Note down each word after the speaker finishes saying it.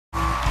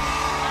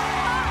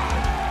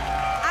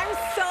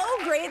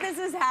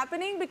this is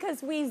happening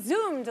because we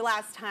Zoomed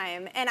last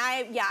time, and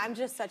I'm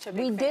just such a big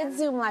fan. We did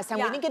Zoom last time.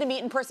 We didn't get to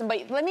meet in person,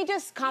 but let me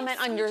just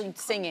comment on your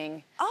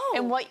singing.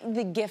 And what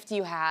the gift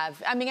you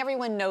have. I mean,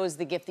 everyone knows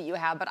the gift that you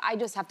have, but I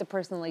just have to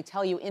personally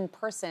tell you in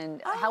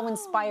person how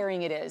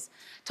inspiring it is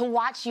to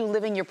watch you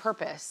living your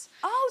purpose.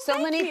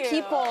 So many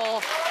people.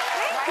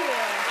 Thank you.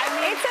 I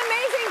mean, it's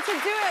amazing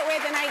to do it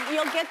with, and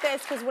you'll get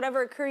this because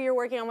whatever career you're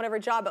working on, whatever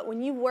job, but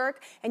when you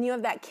work and you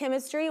have that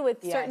chemistry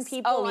with certain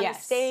people on a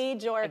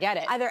stage or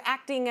either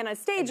acting in a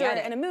stage or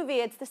in a movie,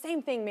 it's the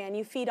same thing, man.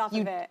 You feed off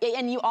of it.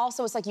 And you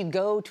also, it's like you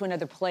go to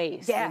another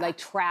place. You like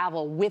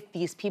travel with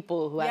these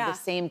people who have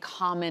the same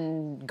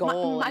common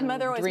goal. My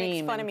mother always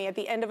makes fun of me at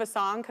the end of a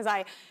song because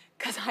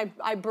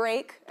I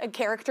break a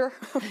character,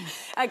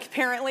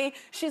 apparently.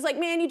 She's like,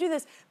 man, you do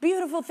this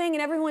beautiful thing,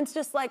 and everyone's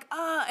just like,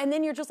 and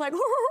then you're just like,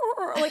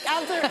 like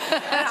after,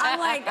 and I'm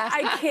like,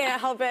 I can't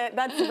help it.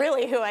 That's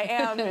really who I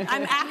am.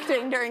 I'm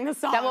acting during the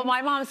song. Well,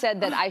 my mom said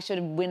that I should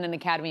win an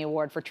Academy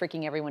Award for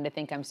tricking everyone to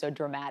think I'm so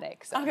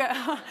dramatic. So. Okay.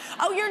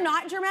 Oh, you're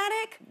not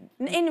dramatic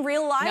in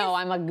real life? No,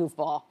 I'm a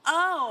goofball.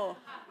 Oh,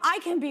 I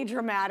can be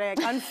dramatic,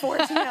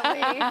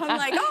 unfortunately. I'm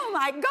like, oh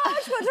my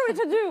gosh, what are we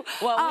to do?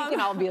 Well, we can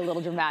all be a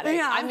little dramatic.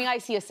 Yeah. I mean, I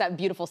see a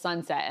beautiful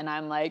sunset, and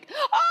I'm like,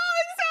 oh,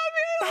 it's so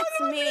beautiful. That's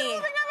the most me.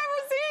 beautiful thing I've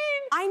ever seen.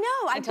 I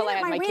know. Until I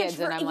had my kids,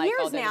 and I'm like,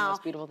 oh, they're the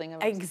most beautiful thing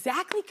I've ever seen.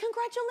 Exactly.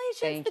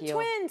 Congratulations, the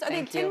twins. Are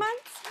they 10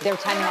 months? They're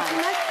 10 months.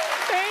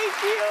 Thank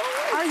you.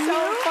 Are you? So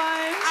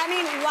fun. I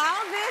mean, wow,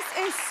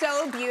 this is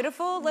so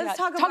beautiful. Let's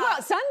talk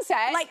about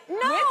sunset. Like, no,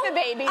 with the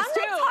babies I'm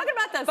too. not talking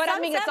about the sunset. But I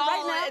mean,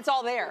 right it's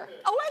all there.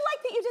 Oh, I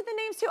like that you did the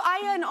names too.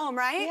 Aya and Ohm,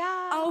 right?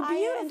 Yeah. Oh,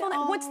 beautiful. Aya and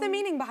Ohm. What's the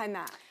meaning behind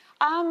that?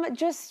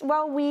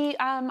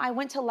 I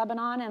went to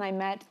Lebanon and I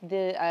met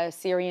the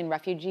Syrian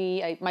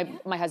refugee.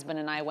 My husband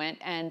and I went,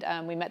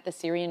 and we met the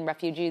Syrian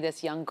refugee,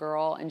 this young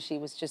girl, and she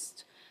was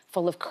just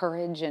full of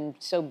courage and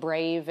so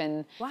brave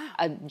and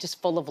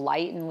just full of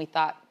light. And we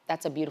thought,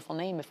 that's a beautiful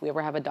name. If we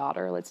ever have a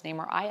daughter, let's name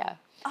her Aya.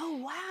 Oh,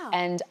 wow.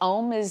 And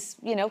Ohm is,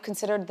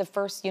 considered the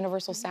first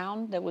universal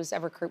sound that was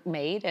ever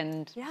made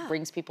and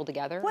brings people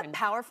together. What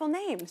powerful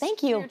names.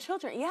 Thank you. For your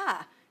children.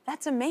 Yeah,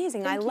 that's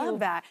amazing. I love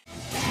that.